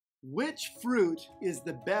Which fruit is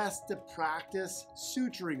the best to practice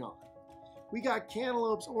suturing on? We got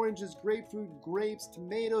cantaloupes, oranges, grapefruit, grapes,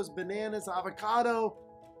 tomatoes, bananas, avocado.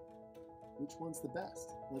 Which one's the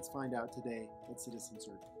best? Let's find out today at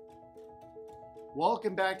CitizenSurgeon.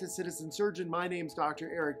 Welcome back to CitizenSurgeon. My name's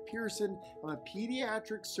Dr. Eric Pearson. I'm a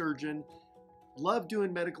pediatric surgeon. Love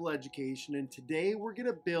doing medical education, and today we're going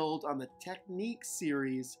to build on the technique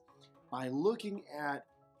series by looking at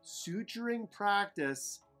suturing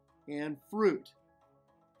practice and fruit.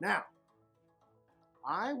 Now,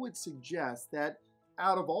 I would suggest that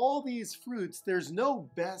out of all these fruits, there's no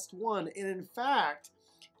best one, and in fact,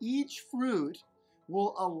 each fruit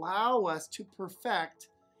will allow us to perfect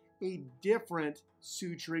a different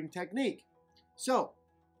suturing technique. So,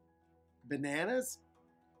 bananas,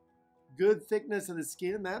 good thickness of the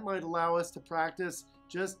skin, that might allow us to practice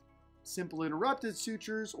just simple interrupted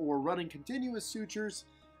sutures or running continuous sutures,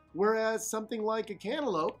 whereas something like a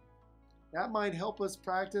cantaloupe, that might help us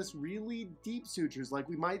practice really deep sutures like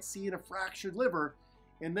we might see in a fractured liver.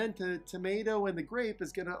 And then the tomato and the grape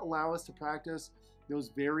is going to allow us to practice those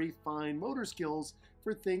very fine motor skills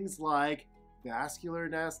for things like vascular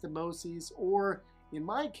anastomoses, or in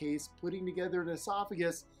my case, putting together an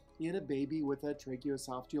esophagus in a baby with a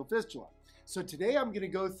tracheoesophageal fistula. So today I'm going to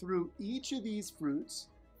go through each of these fruits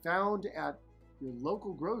found at your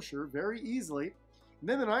local grocer very easily. And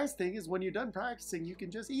then the nice thing is when you're done practicing, you can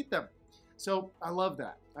just eat them. So I love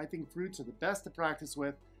that. I think fruits are the best to practice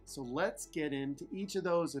with. So let's get into each of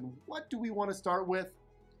those. And what do we want to start with?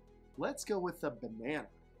 Let's go with the banana.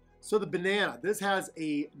 So the banana, this has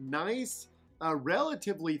a nice,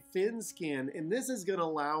 relatively thin skin, and this is going to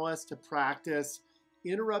allow us to practice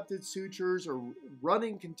interrupted sutures or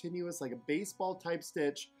running continuous like a baseball type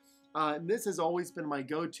stitch. And this has always been my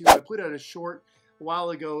go-to. I put out a short a while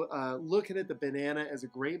ago looking at the banana as a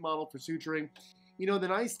great model for suturing. You know, the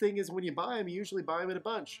nice thing is when you buy them, you usually buy them in a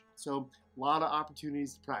bunch. So a lot of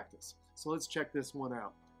opportunities to practice. So let's check this one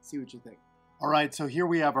out. See what you think. All right, so here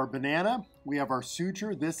we have our banana. We have our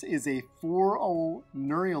suture. This is a 4-0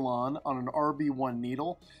 Nurulon on an RB1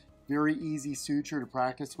 needle. Very easy suture to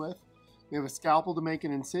practice with. We have a scalpel to make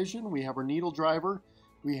an incision. We have our needle driver.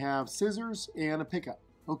 We have scissors and a pickup.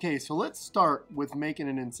 Okay, so let's start with making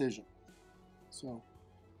an incision. So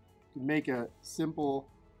you can make a simple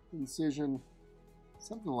incision,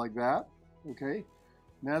 something like that, okay?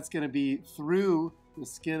 And that's going to be through the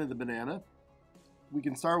skin of the banana. We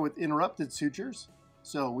can start with interrupted sutures.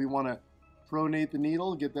 So we want to pronate the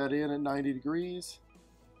needle, get that in at 90 degrees.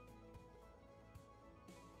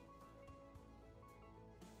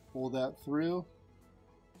 Pull that through.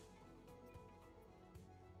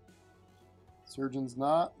 Surgeon's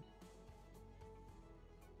knot.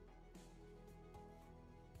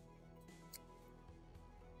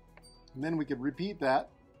 And then we could repeat that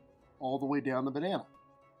all the way down the banana.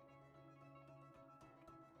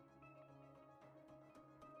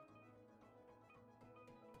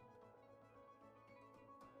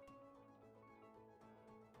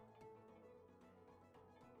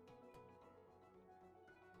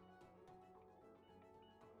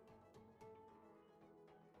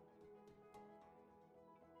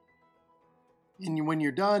 And when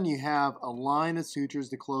you're done, you have a line of sutures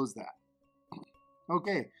to close that.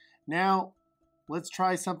 Okay, now let's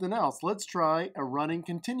try something else. Let's try a running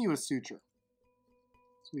continuous suture.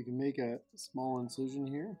 So we can make a small incision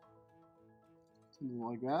here, something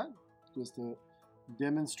like that, just to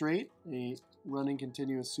demonstrate a running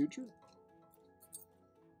continuous suture.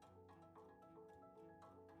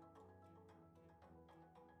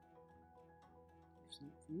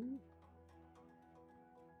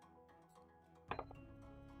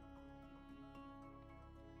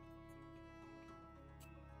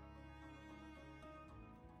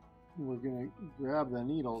 We're going to grab the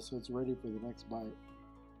needle so it's ready for the next bite.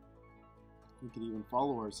 We could even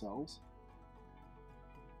follow ourselves.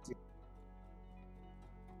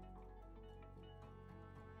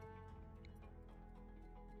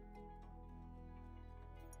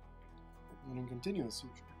 And continuous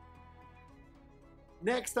suture.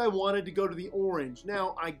 Next, I wanted to go to the orange.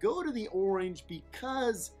 Now, I go to the orange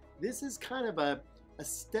because this is kind of a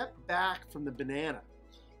step back from the banana.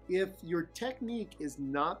 If your technique is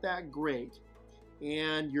not that great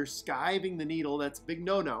and you're skiving the needle, that's a big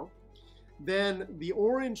no-no, then the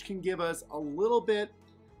orange can give us a little bit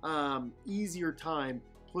easier time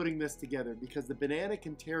putting this together because the banana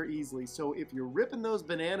can tear easily. So if you're ripping those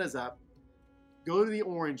bananas up, go to the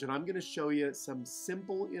orange, and I'm going to show you some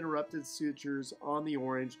simple interrupted sutures on the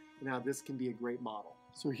orange and how this can be a great model.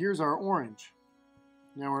 So here's our orange.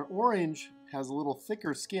 Now our orange has a little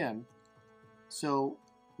thicker skin, so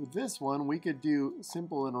With this one, we could do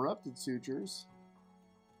simple interrupted sutures.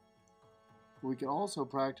 We can also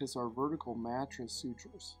practice our vertical mattress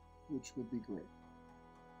sutures, which would be great.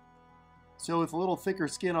 So with a little thicker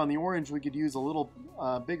skin on the orange, we could use a little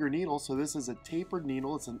bigger needle. So this is a tapered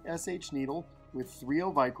needle. It's an SH needle with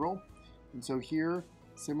 3/0 vicryl. And so here,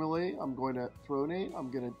 similarly, I'm going to pronate. I'm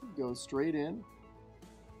going to go straight in.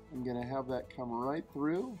 I'm going to have that come right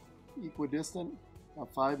through, equidistant,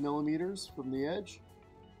 about 5 millimeters from the edge.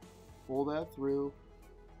 Pull that through,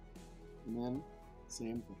 and then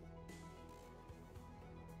same thing.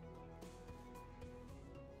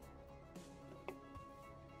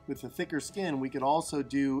 With the thicker skin, we could also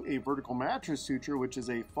do a vertical mattress suture, which is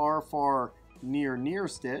a far, far, near, near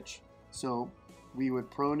stitch. So we would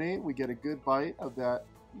pronate, we get a good bite of that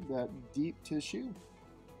deep tissue.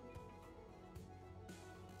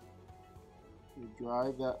 We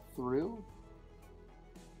drive that through.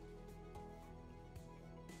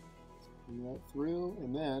 Bring that through,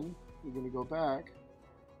 and then we're going to go back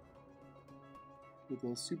with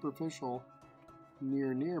a superficial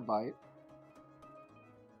near, near bite.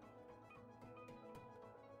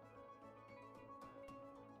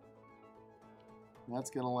 That's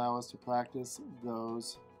going to allow us to practice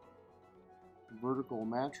those vertical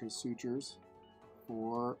mattress sutures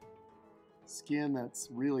for skin that's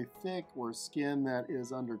really thick or skin that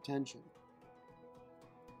is under tension.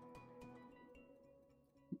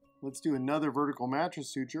 Let's do another vertical mattress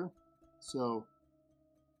suture. So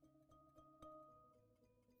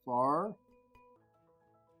far,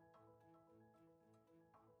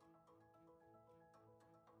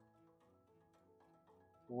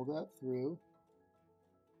 pull that through.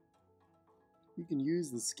 You can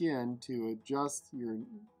use the skin to adjust your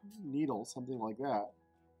needle, something like that.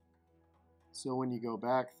 So when you go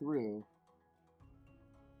back through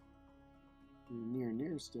your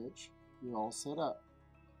near stitch, you're all set up.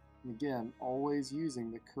 And again, always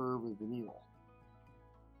using the curve of the needle.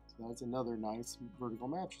 So that's another nice vertical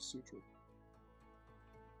mattress suture.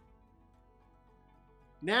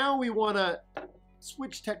 Now we want to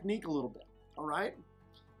switch technique a little bit, all right?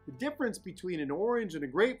 The difference between an orange and a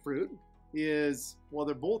grapefruit is, well,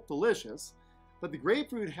 they're both delicious, but the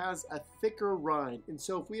grapefruit has a thicker rind. And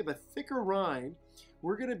so if we have a thicker rind,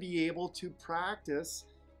 we're going to be able to practice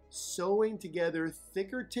sewing together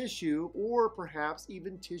thicker tissue, or perhaps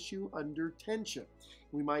even tissue under tension.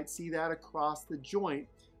 We might see that across the joint,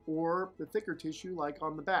 or the thicker tissue like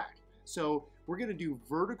on the back. So we're going to do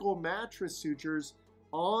vertical mattress sutures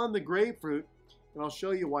on the grapefruit, and I'll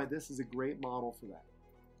show you why this is a great model for that.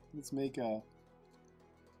 Let's make a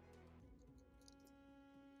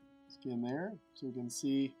skin there so we can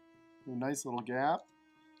see a nice little gap.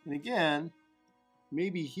 And again,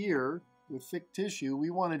 maybe here with thick tissue, we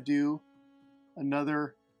want to do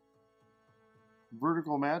another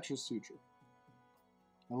vertical mattress suture.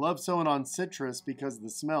 I love sewing on citrus because of the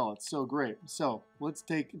smell. It's so great. So let's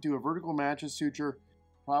do a vertical mattress suture,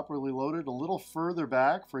 properly loaded, a little further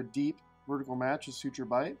back for a deep vertical mattress suture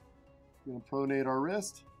bite. We're going to pronate our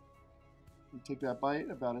wrist. We take that bite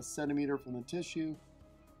about 1 centimeter from the tissue.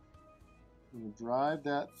 We're going to drive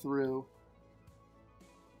that through.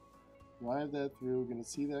 Drive that through. We're going to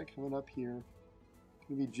see that coming up here.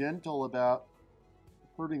 Going to be gentle about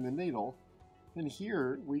hurting the needle. And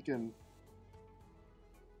here we can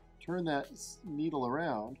turn that needle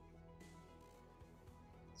around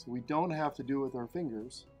so we don't have to do it with our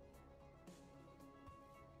fingers.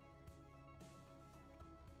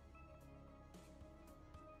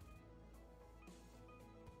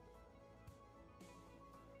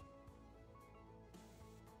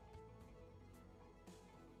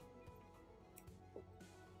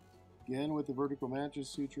 Again with the vertical mattress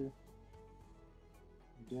suture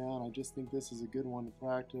down. I just think this is a good one to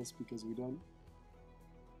practice because we don't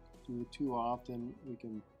do it too often. We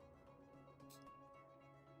can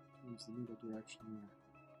change the needle direction there.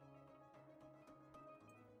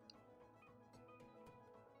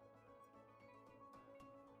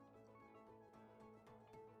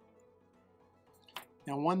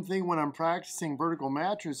 Now, one thing when I'm practicing vertical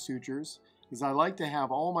mattress sutures is I like to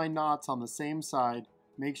have all my knots on the same side,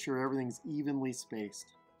 make sure everything's evenly spaced.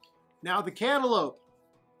 Now the cantaloupe.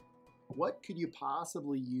 What could you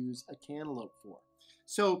possibly use a cantaloupe for?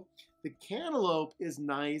 So the cantaloupe is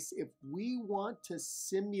nice if we want to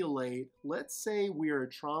simulate, let's say we are a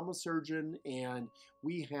trauma surgeon and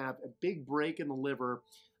we have a big break in the liver,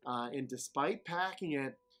 and despite packing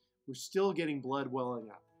it, we're still getting blood welling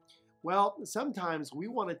up. Well, sometimes we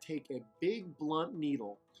want to take a big blunt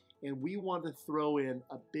needle and we want to throw in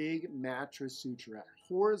a big mattress suture, a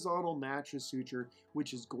horizontal mattress suture,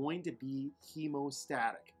 which is going to be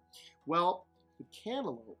hemostatic. Well, the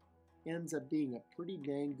Cantaloupe ends up being a pretty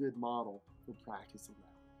dang good model for practicing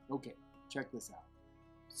that. Okay, check this out.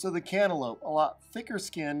 So the Cantaloupe, a lot thicker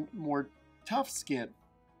skin, more tough skin.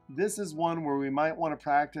 This is one where we might want to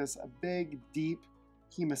practice a big, deep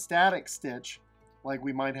hemostatic stitch like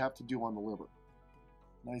we might have to do on the liver.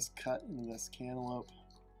 Nice cut into this Cantaloupe.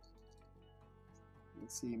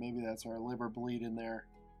 Let's see, maybe that's our liver bleed in there.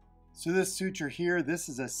 So this suture here, this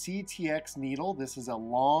is a CTX needle. This is a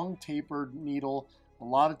long tapered needle. A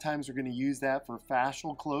lot of times we're going to use that for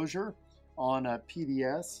fascial closure on a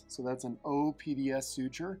PDS. So that's an OPDS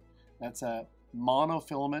suture. That's a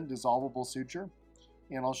monofilament dissolvable suture.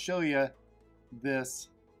 And I'll show you this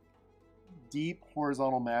deep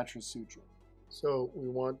horizontal mattress suture. So we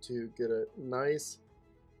want to get a nice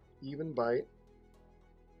even bite.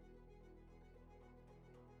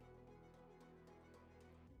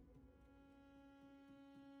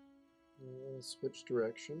 Switch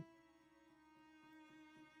direction.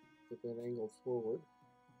 Get that angle forward.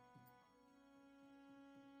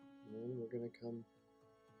 And then we're going to come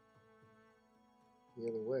the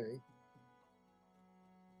other way.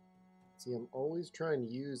 See, I'm always trying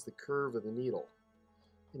to use the curve of the needle.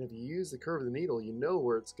 And if you use the curve of the needle, you know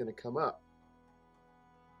where it's going to come up.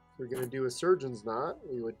 If we're going to do a surgeon's knot,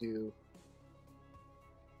 we would do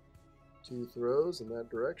 2 throws in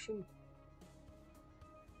that direction.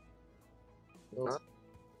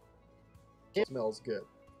 It smells good.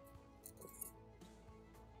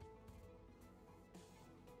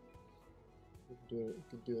 Doing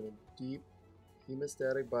a deep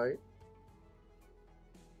hemostatic bite.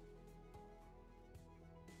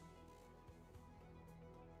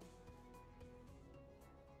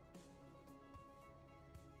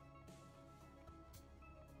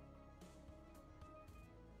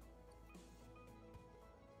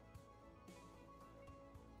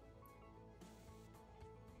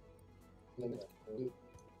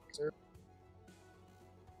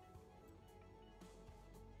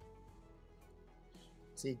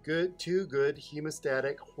 See, two good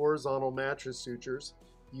hemostatic horizontal mattress sutures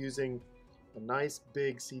using a nice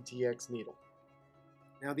big CTX needle.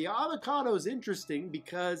 Now the Avacado is interesting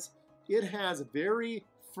because it has a very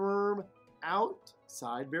firm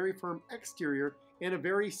outside, very firm exterior, and a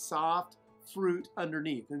very soft fruit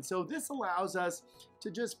underneath. And so this allows us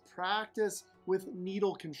to just practice with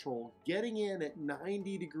needle control, getting in at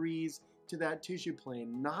 90 degrees to that tissue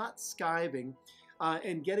plane, not skiving,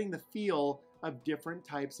 and getting the feel of different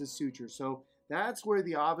types of sutures. So that's where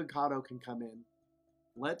the Avacado can come in.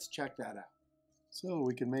 Let's check that out. So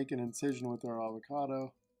we can make an incision with our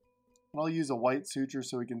Avacado. I'll use a white suture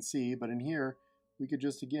so we can see, but in here we could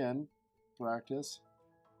just again practice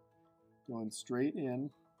going straight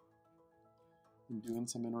in and doing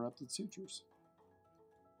some interrupted sutures.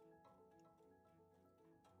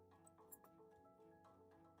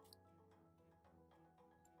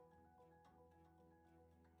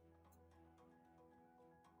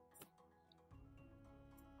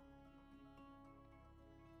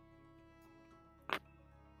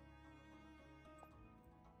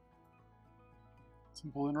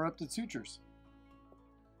 Simple interrupted sutures.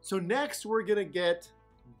 So next we're going to get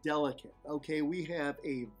delicate. Okay, we have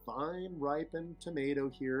a vine ripened tomato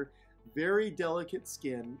here, very delicate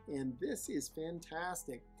skin, and this is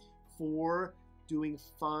fantastic for doing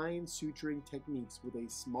fine suturing techniques with a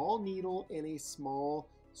small needle and a small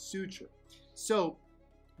suture. So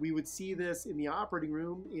we would see this in the operating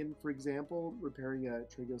room in, for example, repairing a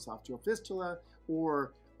tracheoesophageal fistula,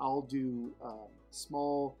 or I'll do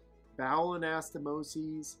small bowel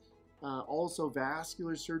anastomoses, also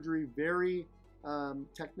vascular surgery, very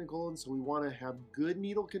technical, and so we want to have good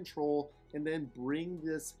needle control and then bring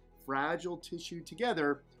this fragile tissue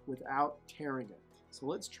together without tearing it. So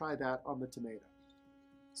let's try that on the tomato.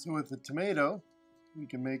 So with the tomato, we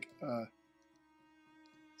can make a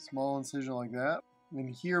small incision like that. And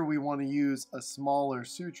here we want to use a smaller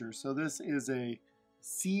suture. So this is a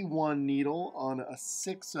C1 needle on a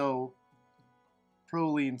 6/0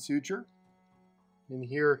 Prolene suture. And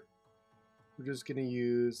here we're just going to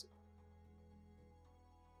use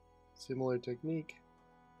similar technique.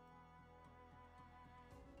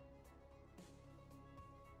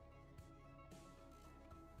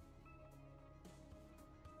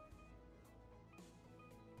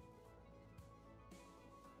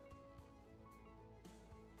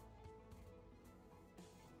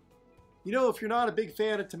 You know, if you're not a big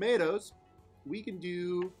fan of tomatoes, we can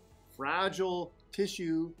do fragile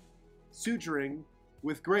tissue suturing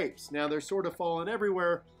with grapes. Now they're sort of falling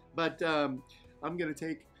everywhere, but I'm going to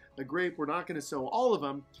take a grape. We're not going to sew all of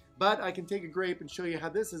them, but I can take a grape and show you how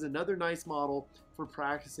this is another nice model for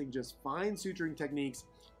practicing just fine suturing techniques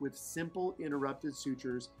with simple interrupted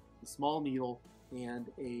sutures, a small needle,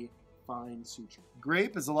 and a fine suture.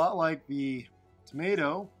 Grape is a lot like the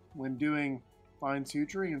tomato when doing fine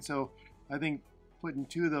suturing, and so I think putting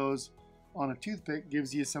 2 of those on a toothpick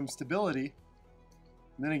gives you some stability.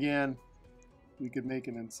 And then again, we could make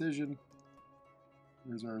an incision.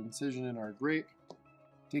 Here's our incision in our grape.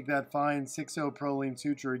 Take that fine 6/0 proline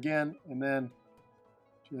suture again, and then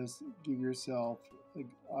just give yourself an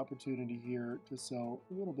opportunity here to sew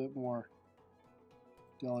a little bit more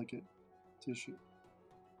delicate tissue.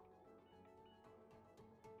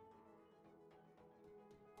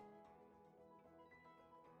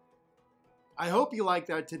 I hope you liked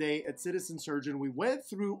that today at CitizenSurgeon. We went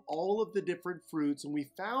through all of the different fruits and we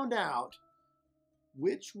found out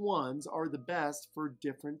which ones are the best for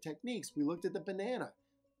different techniques. We looked at the banana,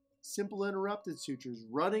 simple interrupted sutures,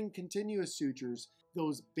 running continuous sutures,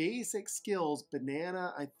 those basic skills.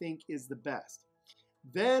 Banana, I think, is the best.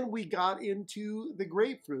 Then we got into the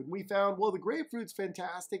grapefruit. We found, well, the grapefruit's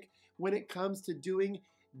fantastic when it comes to doing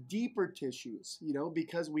deeper tissues,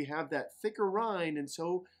 because we have that thicker rind, and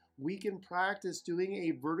so we can practice doing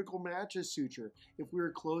a vertical mattress suture if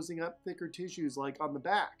we're closing up thicker tissues like on the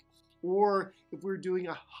back, or if we're doing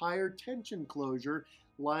a higher tension closure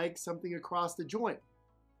like something across the joint.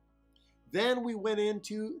 Then we went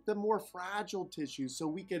into the more fragile tissues so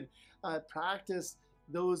we could practice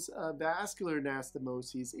those vascular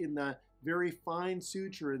anastomoses in the very fine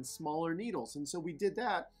suture and smaller needles. And so we did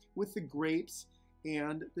that with the grapes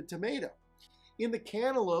and the tomato. In the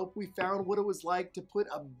cantaloupe, we found what it was like to put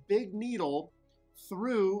a big needle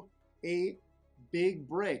through a big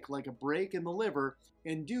break, like a break in the liver,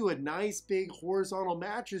 and do a nice big horizontal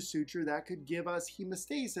mattress suture that could give us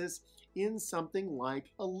hemostasis in something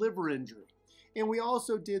like a liver injury. And we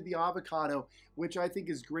also did the avocado, which I think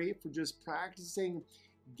is great for just practicing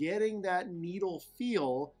getting that needle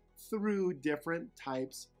feel through different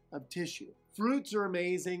types of tissue. Fruits are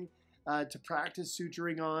amazing to practice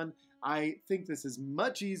suturing on. I think this is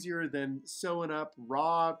much easier than sewing up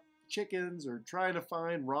raw chickens or trying to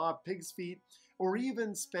find raw pig's feet, or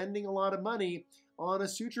even spending a lot of money on a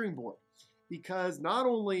suturing board, because not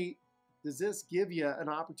only does this give you an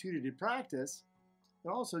opportunity to practice, it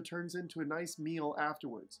also turns into a nice meal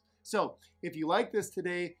afterwards. So if you like this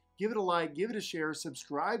today, give it a like, give it a share,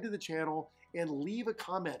 subscribe to the channel, and leave a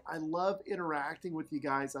comment. I love interacting with you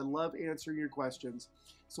guys. I love answering your questions.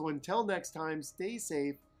 So until next time, stay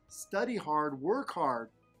safe, study hard, work hard,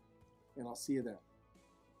 and I'll see you then.